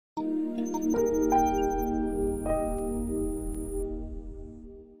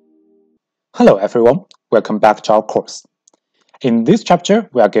Hello everyone, welcome back to our course. In this chapter,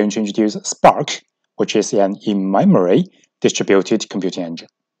 we are going to introduce Spark, which is an in-memory distributed computing engine.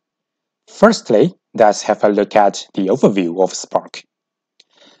 Firstly, let's have a look at the overview of Spark.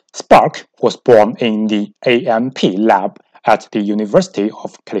 Spark was born in the AMP lab at the University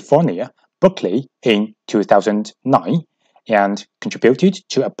of California, Berkeley in 2009 and contributed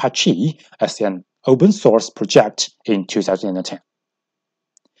to Apache as an open source project in 2010.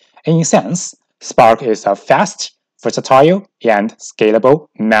 In a sense, Spark is a fast, versatile, and scalable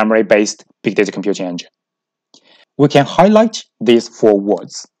memory-based big data computing engine. We can highlight these four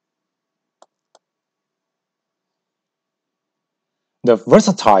words. The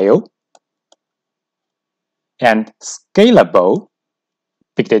versatile and scalable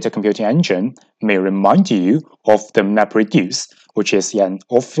big data computing engine may remind you of the MapReduce, which is an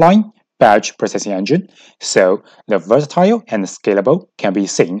offline batch processing engine, so the versatile and scalable can be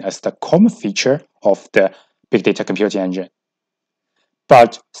seen as the common feature of the big data computing engine.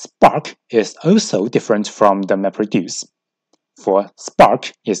 But Spark is also different from the MapReduce, for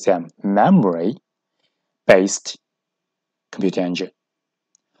Spark is a memory-based computing engine,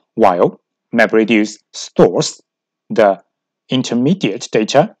 while MapReduce stores the intermediate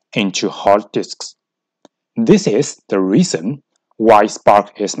data into hard disks. This is the reason why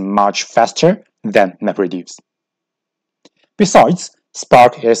Spark is much faster than MapReduce. Besides,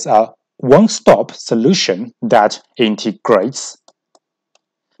 Spark is a one-stop solution that integrates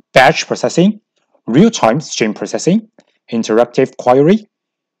batch processing, real-time stream processing, interactive query,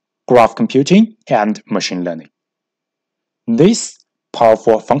 graph computing, and machine learning. These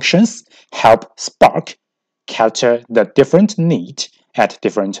powerful functions help Spark cater the different needs at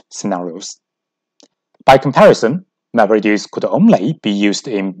different scenarios. By comparison, MapReduce could only be used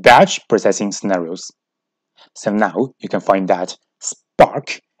in batch processing scenarios. So now you can find that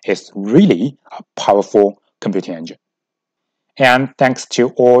Spark is really a powerful computing engine. And thanks to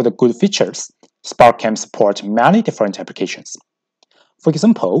all the good features, Spark can support many different applications. For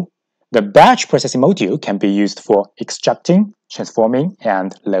example, the batch processing module can be used for extracting, transforming,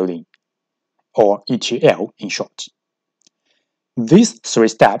 and loading, or ETL in short. These three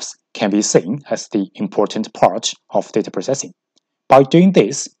steps can be seen as the important part of data processing. By doing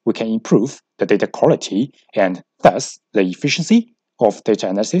this, we can improve the data quality and thus the efficiency of data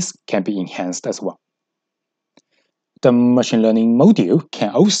analysis can be enhanced as well. The machine learning module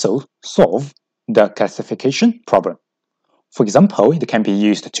can also solve the classification problem. For example, it can be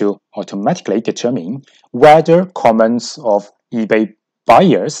used to automatically determine whether comments of eBay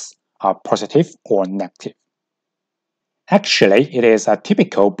buyers are positive or negative. Actually, it is a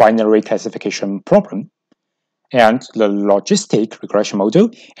typical binary classification problem, and the logistic regression model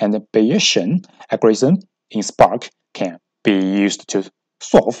and the Bayesian algorithm in Spark can be used to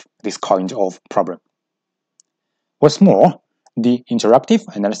solve this kind of problem. What's more, the interactive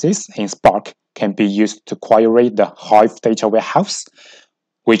analysis in Spark can be used to query the Hive data warehouse,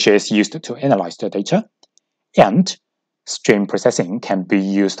 which is used to analyze the data, and stream processing can be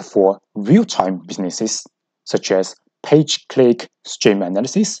used for real-time businesses such as page-click stream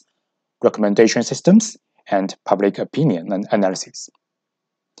analysis, recommendation systems, and public opinion analysis.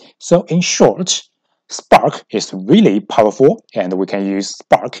 So in short, Spark is really powerful and we can use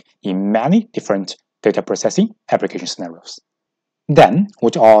Spark in many different data processing application scenarios. Then,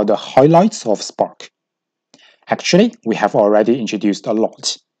 what are the highlights of Spark? Actually, we have already introduced a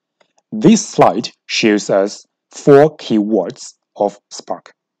lot. This slide shows us four keywords of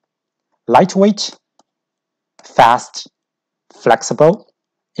Spark: lightweight, fast, flexible,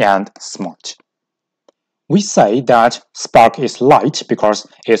 and smart. We say that Spark is light because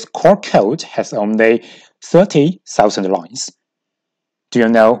its core code has only 30,000 lines. Do you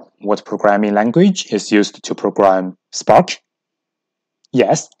know what programming language is used to program Spark?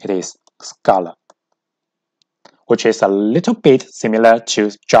 Yes, it is Scala, which is a little bit similar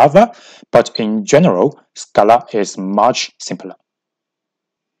to Java, but in general, Scala is much simpler.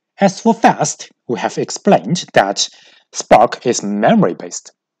 As for fast, we have explained that Spark is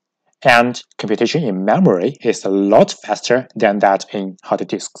memory-based, and computation in memory is a lot faster than that in hard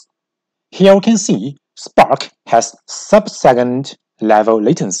disks. Here we can see Spark has sub-second level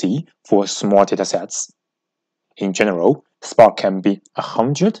latency for small datasets. In general, Spark can be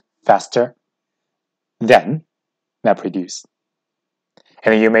 100 faster than MapReduce.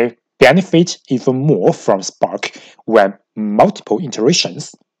 And you may benefit even more from Spark when multiple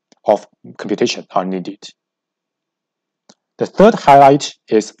iterations of computation are needed. The third highlight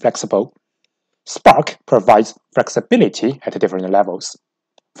is flexible. Spark provides flexibility at different levels.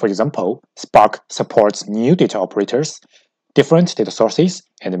 For example, Spark supports new data operators, different data sources,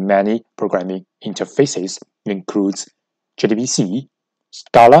 and many programming interfaces. It includes JDBC,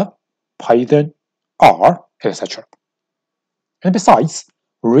 Scala, Python, R, etc. And besides,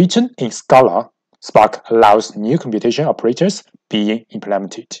 written in Scala, Spark allows new computation operators being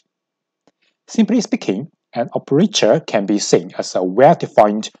implemented. Simply speaking, an operator can be seen as a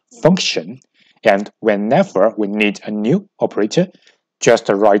well-defined function, and whenever we need a new operator, just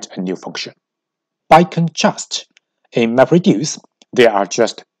write a new function. By contrast, in MapReduce, there are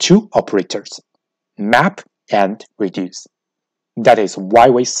just two operators, map and reduce. That is why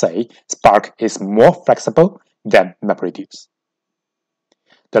we say Spark is more flexible than MapReduce.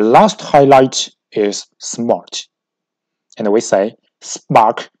 The last highlight is smart, and we say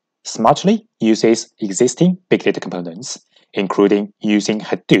Spark smartly uses existing big data components, including using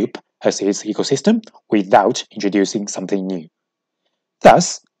Hadoop as its ecosystem without introducing something new.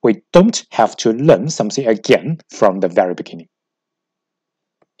 Thus, we don't have to learn something again from the very beginning.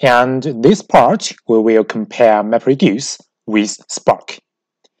 And this part, we will compare MapReduce with Spark.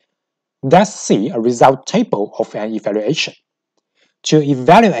 Let's see a result table of an evaluation. To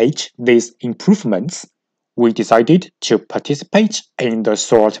evaluate these improvements, we decided to participate in the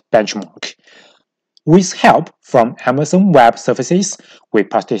SWORD benchmark. With help from Amazon Web Services, we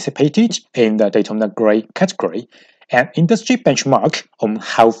participated in the Daytona Gray category, an industry benchmark on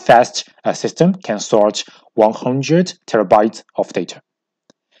how fast a system can sort 100 terabytes of data.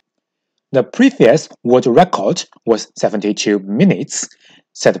 The previous world record was 72 minutes,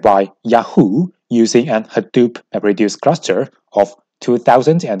 set by Yahoo using an Hadoop MapReduce cluster of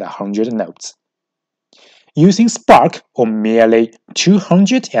 2,100 nodes. Using Spark on merely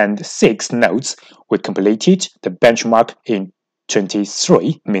 206 nodes, we completed the benchmark in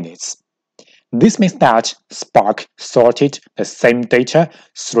 23 minutes. This means that Spark sorted the same data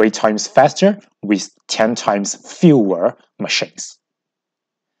 3 times faster with 10 times fewer machines.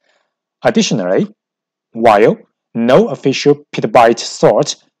 Additionally, while no official petabyte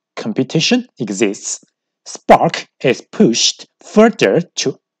sort competition exists, Spark is pushed further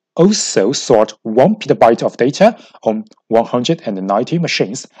to also sort 1 petabyte of data on 190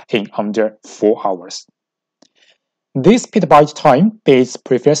 machines in under 4 hours. This petabyte time beats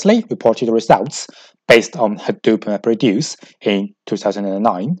previously reported results based on Hadoop MapReduce in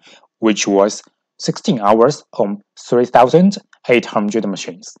 2009, which was 16 hours on 3,800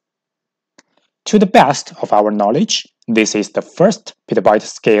 machines. To the best of our knowledge, this is the first petabyte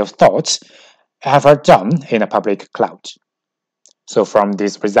scale sort ever done in a public cloud. So from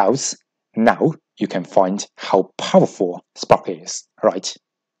these results, now you can find how powerful Spark is, right?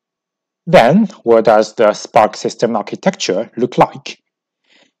 Then, what does the Spark system architecture look like?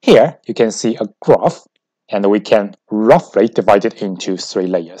 Here, you can see a graph, and we can roughly divide it into 3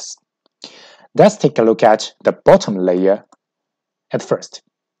 layers. Let's take a look at the bottom layer at first.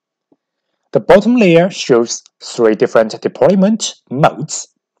 The bottom layer shows 3 different deployment modes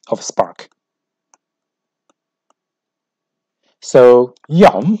of Spark. So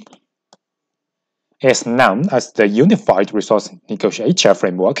YUM is known as the Unified Resource Negotiator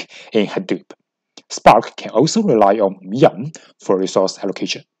framework in Hadoop. Spark can also rely on YUM for resource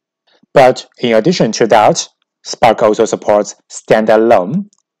allocation. But in addition to that, Spark also supports standalone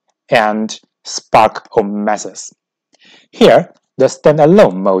and Spark on methods. Here, the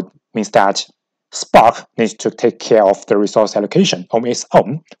standalone mode means that Spark needs to take care of the resource allocation on its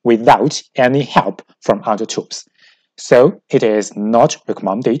own without any help from other tools. So it is not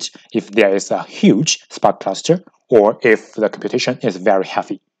recommended if there is a huge Spark cluster or if the computation is very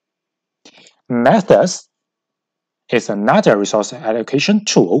heavy. Methods is another resource allocation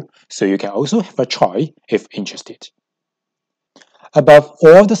tool, so you can also have a try if interested. Above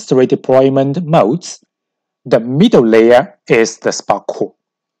all the 3 deployment modes, the middle layer is the Spark core.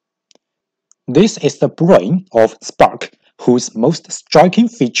 This is the brain of Spark, whose most striking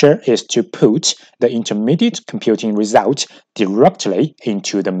feature is to put the intermediate computing result directly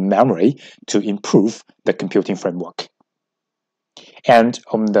into the memory to improve the computing framework. And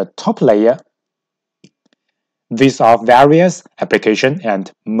on the top layer, these are various applications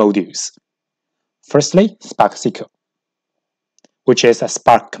and modules. Firstly, Spark SQL, which is a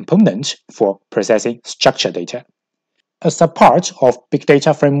Spark component for processing structured data. As a part of Big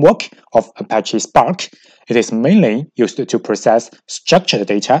Data Framework of Apache Spark, it is mainly used to process structured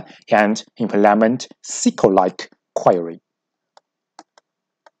data and implement SQL-like query.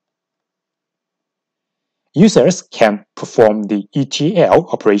 Users can perform the ETL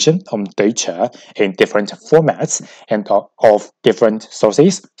operation on data in different formats and of different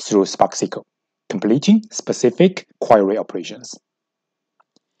sources through Spark SQL, completing specific query operations.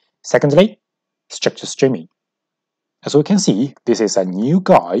 Secondly, structured streaming. As we can see, this is a new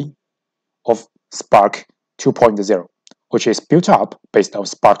guy of Spark 2.0, which is built up based on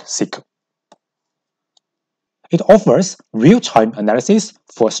Spark SQL. It offers real-time analysis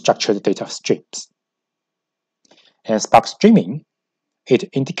for structured data streams. And Spark Streaming, it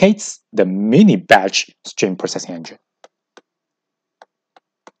indicates the mini-batch stream processing engine.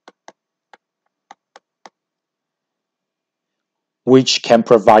 Which can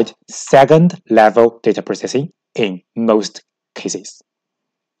provide second-level data processing in most cases.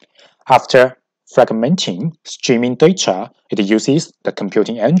 After fragmenting streaming data, it uses the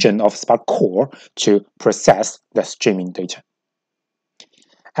computing engine of Spark Core to process the streaming data.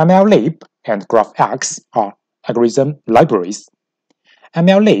 MLlib and GraphX are algorithm libraries.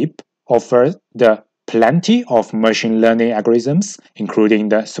 MLlib offers the plenty of machine learning algorithms, including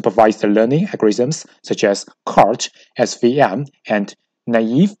the supervised learning algorithms such as CART, SVM, and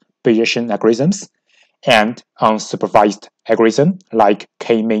naive Bayesian algorithms, and unsupervised algorithms like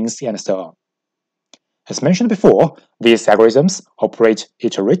k-means and so on. As mentioned before, these algorithms operate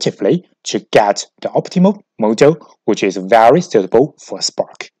iteratively to get the optimal model, which is very suitable for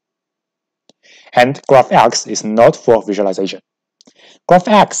Spark. And GraphX is not for visualization.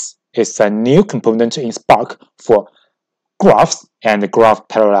 GraphX is a new component in Spark for graphs and graph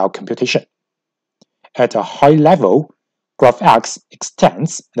parallel computation. At a high level, GraphX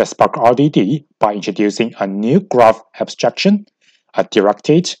extends the Spark RDD by introducing a new graph abstraction, a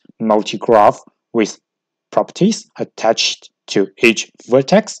directed multi-graph with properties attached to each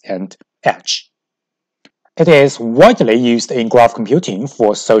vertex and edge. It is widely used in graph computing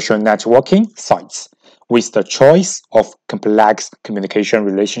for social networking sites, with the choice of complex communication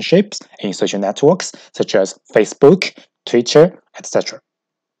relationships in social networks such as Facebook, Twitter, etc.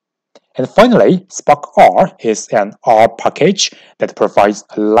 And finally, Spark R is an R package that provides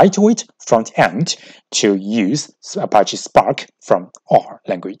a lightweight front end to use Apache Spark from R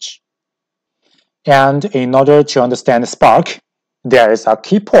language. And in order to understand Spark, there is a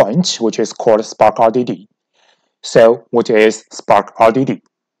key point which is called Spark RDD. So what is Spark RDD?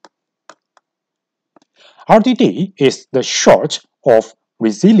 RDD is the short of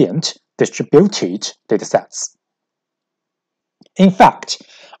Resilient Distributed Datasets. In fact,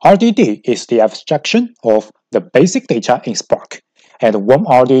 RDD is the abstraction of the basic data in Spark, and one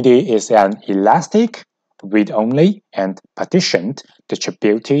RDD is an elastic, read-only, and partitioned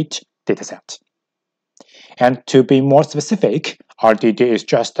distributed dataset. And to be more specific, RDD is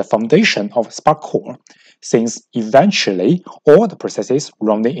just the foundation of Spark Core, since eventually all the processes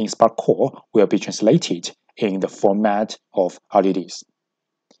running in Spark Core will be translated in the format of RDDs.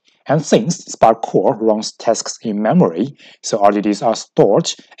 And since Spark Core runs tasks in memory, so RDDs are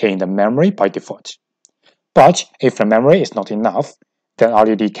stored in the memory by default. But if the memory is not enough, then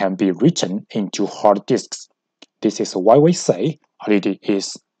RDD can be written into hard disks. This is why we say RDD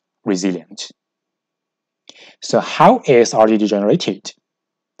is resilient. So how is RDD generated?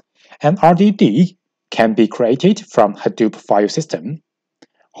 An RDD can be created from Hadoop file system.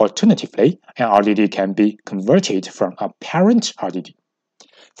 Alternatively, an RDD can be converted from a parent RDD.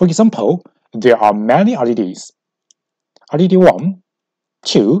 For example, there are many RDDs, RDD1,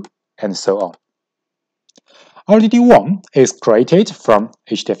 2, and so on. RDD1 is created from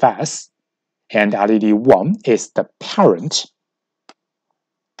HDFS, and RDD1 is the parent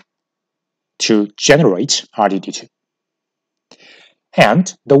to generate RDD2.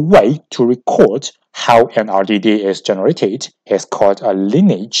 And the way to record how an RDD is generated is called a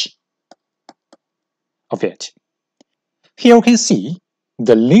lineage of it. Here you can see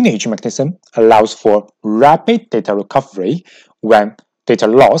the lineage mechanism allows for rapid data recovery when data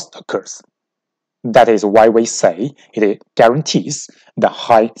loss occurs. That is why we say it guarantees the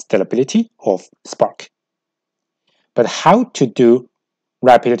high scalability of Spark. But how to do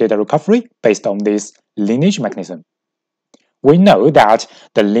rapid data recovery based on this lineage mechanism? We know that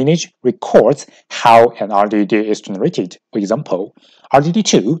the lineage records how an RDD is generated. For example,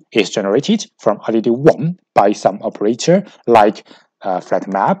 RDD2 is generated from RDD1 by some operator like flat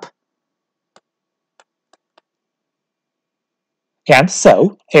map. And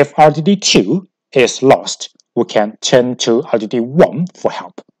so, if RDD2 is lost, we can turn to RDD1 for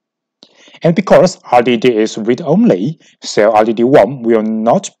help. And because RDD is read-only, so RDD1 will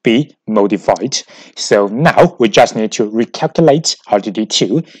not be modified. So now we just need to recalculate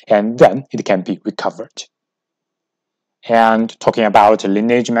RDD2, and then it can be recovered. And talking about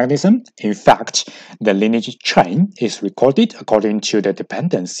lineage mechanism, in fact, the lineage chain is recorded according to the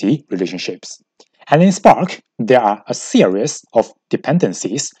dependency relationships. And in Spark, there are a series of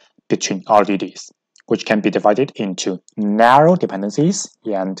dependencies between RDDs. which can be divided into narrow dependencies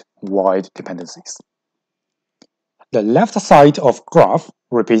and wide dependencies. The left side of graph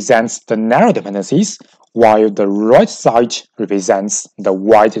represents the narrow dependencies, while the right side represents the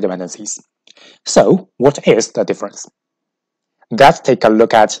wide dependencies. So, what is the difference? Let's take a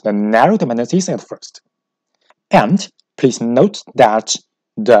look at the narrow dependencies at first. And please note that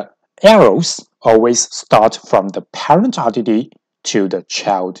the arrows always start from the parent RDD to the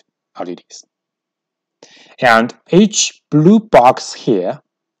child RDDs. And each blue box here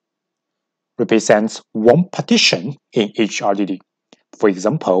represents one partition in each RDD. For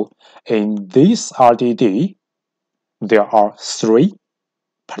example, in this RDD, there are 3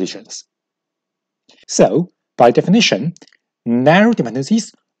 partitions. So, by definition, narrow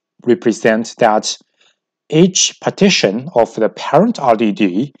dependencies represent that each partition of the parent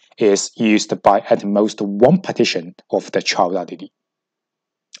RDD is used by at most one partition of the child RDD.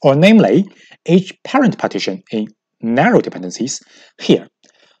 Or namely, each parent partition in narrow dependencies here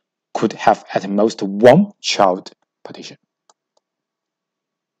could have at most one child partition.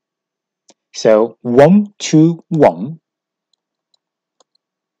 So 1 to 1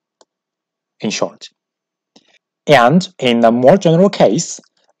 in short. And in a more general case,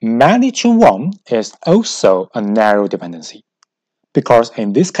 many to 1 is also a narrow dependency, because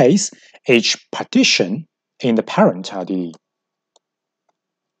in this case, each partition in the parent RDD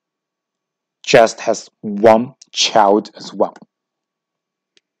just has one child as well.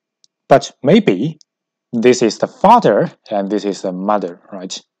 But maybe this is the father and this is the mother,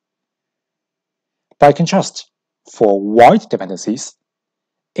 right? By contrast, for wide dependencies,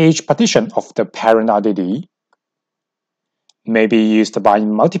 each partition of the parent RDD may be used by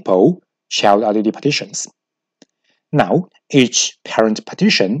multiple child RDD partitions. Now, each parent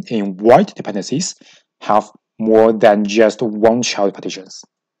partition in wide dependencies have more than just one child partitions.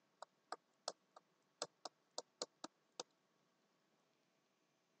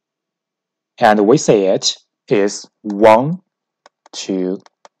 And we say it is 1 to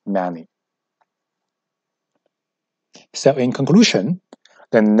many. So in conclusion,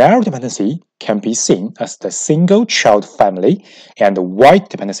 the narrow dependency can be seen as the single child family, and the wide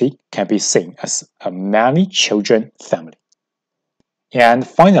dependency can be seen as a many children family. And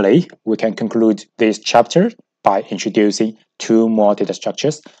finally, we can conclude this chapter by introducing 2 more data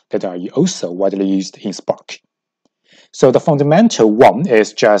structures that are also widely used in Spark. So the fundamental one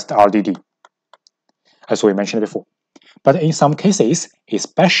is just RDD, as we mentioned before. But in some cases,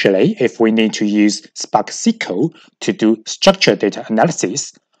 especially if we need to use Spark SQL to do structured data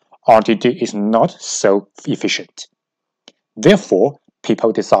analysis, RDD is not so efficient. Therefore,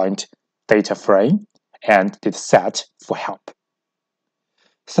 people designed data frame and dataset for help.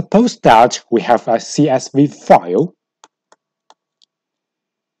 Suppose that we have a CSV file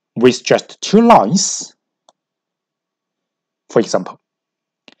with just 2 lines, for example.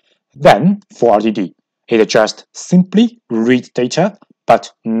 Then, for RDD, it just simply read data,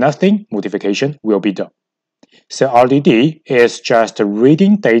 but nothing modification will be done. So RDD is just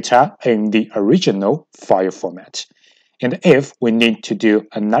reading data in the original file format. And if we need to do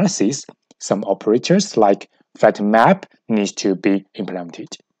analysis, some operators like fatMap needs to be implemented.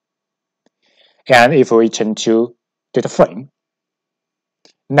 And if we turn to data frame,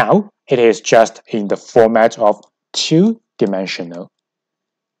 now it is just in the format of 2-dimensional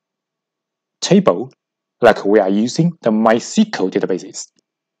table, like we are using the MySQL databases.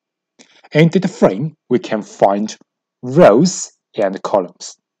 In data frame, we can find rows and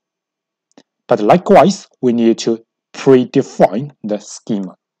columns. But likewise, we need to predefine the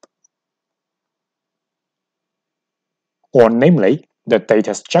schema, or namely, the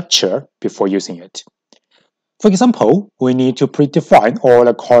data structure before using it. For example, we need to predefine all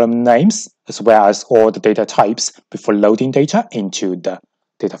the column names as well as all the data types before loading data into the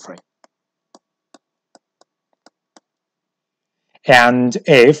data frame. And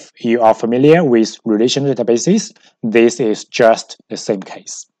if you are familiar with relational databases, this is just the same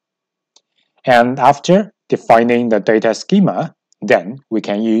case. And after defining the data schema, then we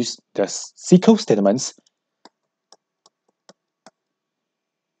can use the SQL statements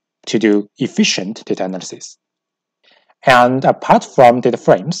to do efficient data analysis. And apart from data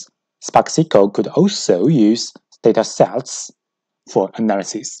frames, Spark SQL could also use data sets for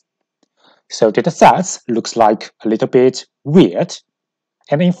analysis. So data sets looks like a little bit weird,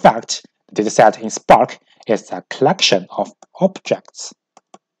 and in fact, the dataset in Spark is a collection of objects.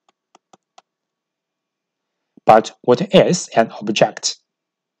 But what is an object?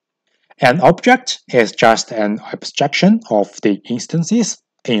 An object is just an abstraction of the instances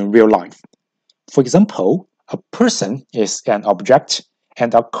in real life. For example, a person is an object,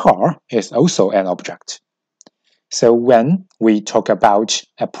 and a car is also an object. So when we talk about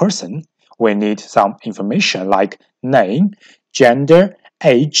a person, we need some information like name, gender,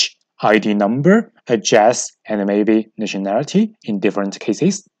 age, ID number, address, and maybe nationality in different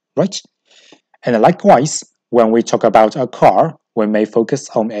cases, right? And likewise, when we talk about a car, we may focus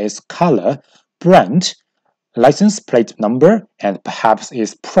on its color, brand, license plate number, and perhaps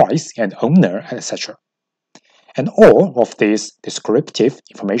its price and owner, etc. And all of this descriptive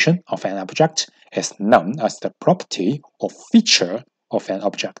information of an object is known as the property or feature of an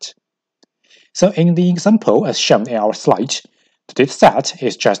object. So in the example as shown in our slide, the dataset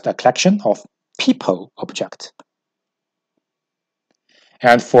is just a collection of people object.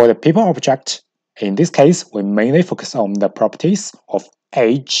 And for the people object, in this case, we mainly focus on the properties of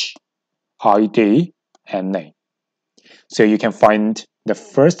age, ID, and name. So you can find the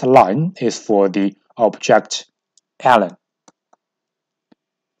first line is for the object Alan.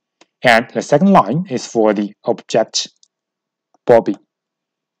 And the second line is for the object Bobby.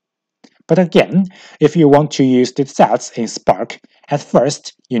 But again, if you want to use datasets in Spark, at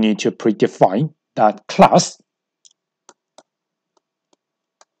first you need to predefine that class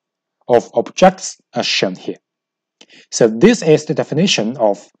of objects as shown here. So this is the definition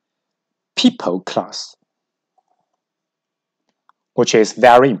of people class, which is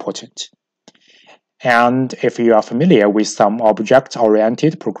very important. And if you are familiar with some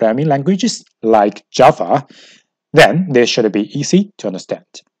object-oriented programming languages like Java, then this should be easy to understand.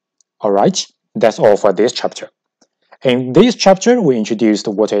 Alright, that's all for this chapter. In this chapter, we introduced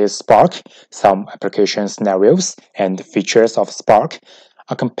what is Spark, some application scenarios and features of Spark,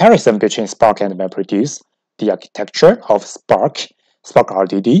 a comparison between Spark and MapReduce, the architecture of Spark, Spark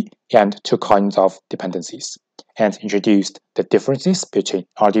RDD, and two kinds of dependencies, and introduced the differences between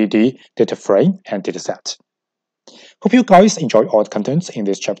RDD, data frame, and dataset. Hope you guys enjoy all the contents in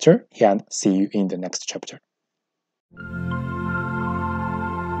this chapter, and see you in the next chapter.